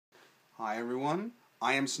Hi everyone,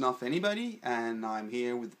 I am Snuffanybody and I'm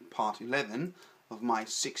here with part 11 of my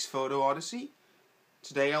 6-photo Odyssey.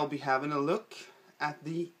 Today I'll be having a look at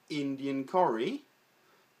the Indian curry.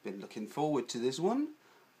 Been looking forward to this one,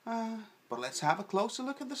 but let's have a closer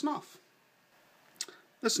look at the snuff.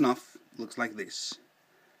 The snuff looks like this.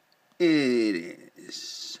 It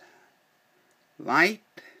is light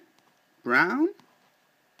brown.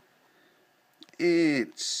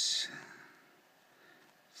 It's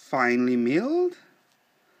finely milled,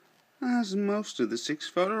 as most of the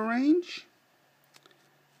 6-photo range.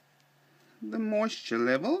 The moisture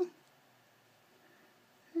level,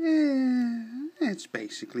 it's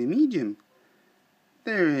basically medium.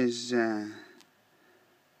 There is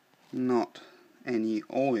not any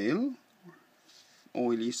oily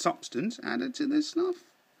substance added to this snuff.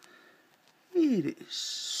 It is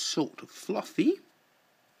sort of fluffy,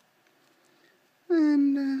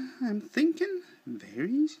 and I'm thinking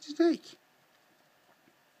very easy to take.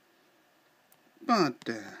 But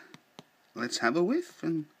let's have a whiff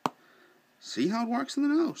and see how it works in the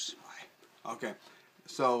nose. Okay,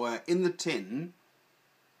 so in the tin,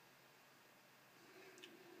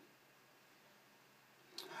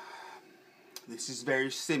 this is very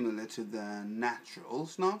similar to the natural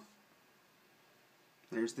snuff.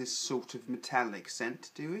 There's this sort of metallic scent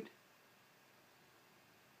to it.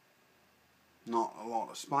 Not a lot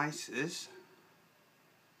of spices.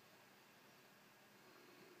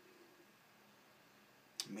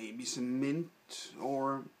 Maybe some mint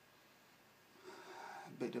or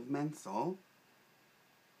a bit of menthol.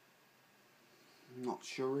 I'm not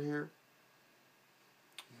sure here.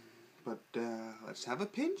 But let's have a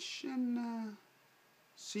pinch and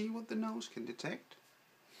see what the nose can detect.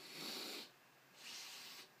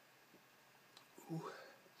 Ooh.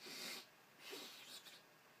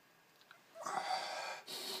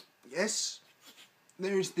 Yes,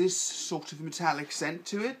 there is this sort of metallic scent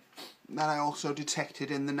to it that I also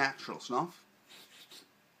detected in the natural snuff.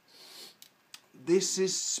 This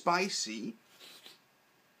is spicy,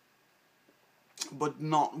 but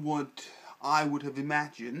not what I would have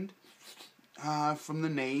imagined from the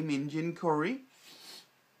name Indian curry.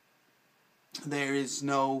 There is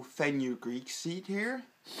no fenugreek seed here,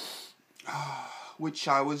 which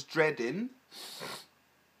I was dreading.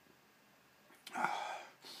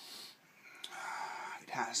 It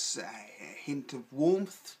has a hint of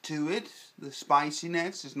warmth to it. The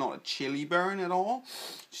spiciness is not a chili burn at all.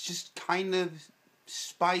 It's just kind of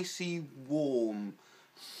spicy, warm.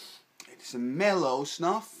 It's a mellow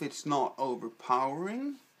snuff. It's not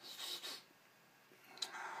overpowering.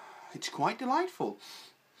 It's quite delightful.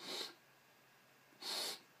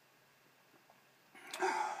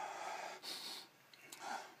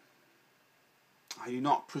 I do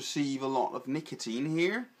not perceive a lot of nicotine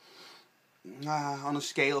here. On a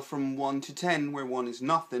scale from 1 to 10, where 1 is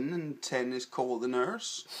nothing and 10 is call the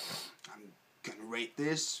nurse, I'm gonna rate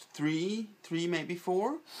this 3, maybe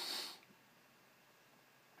 4.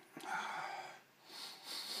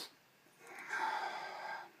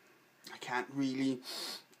 I can't really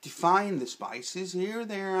define the spices here.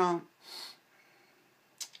 They're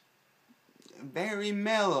very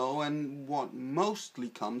mellow, and what mostly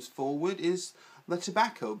comes forward is the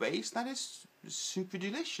tobacco base. That is super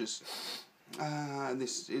delicious.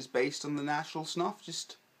 This is based on the natural snuff,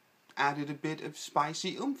 just added a bit of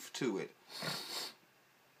spicy oomph to it.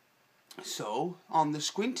 So, on the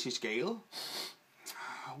squinty scale,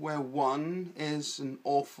 where 1 is an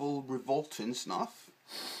awful revolting snuff,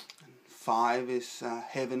 and 5 is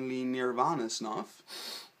heavenly nirvana snuff,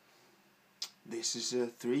 this is a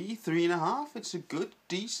 3, 3.5. It's a good,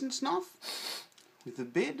 decent snuff with a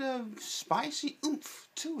bit of spicy oomph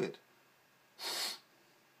to it.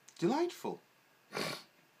 Delightful.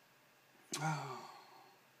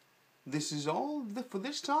 This is all for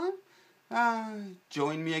this time.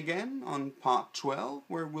 Join me again on part 12,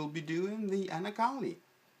 where we'll be doing the Anakali.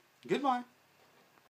 Goodbye.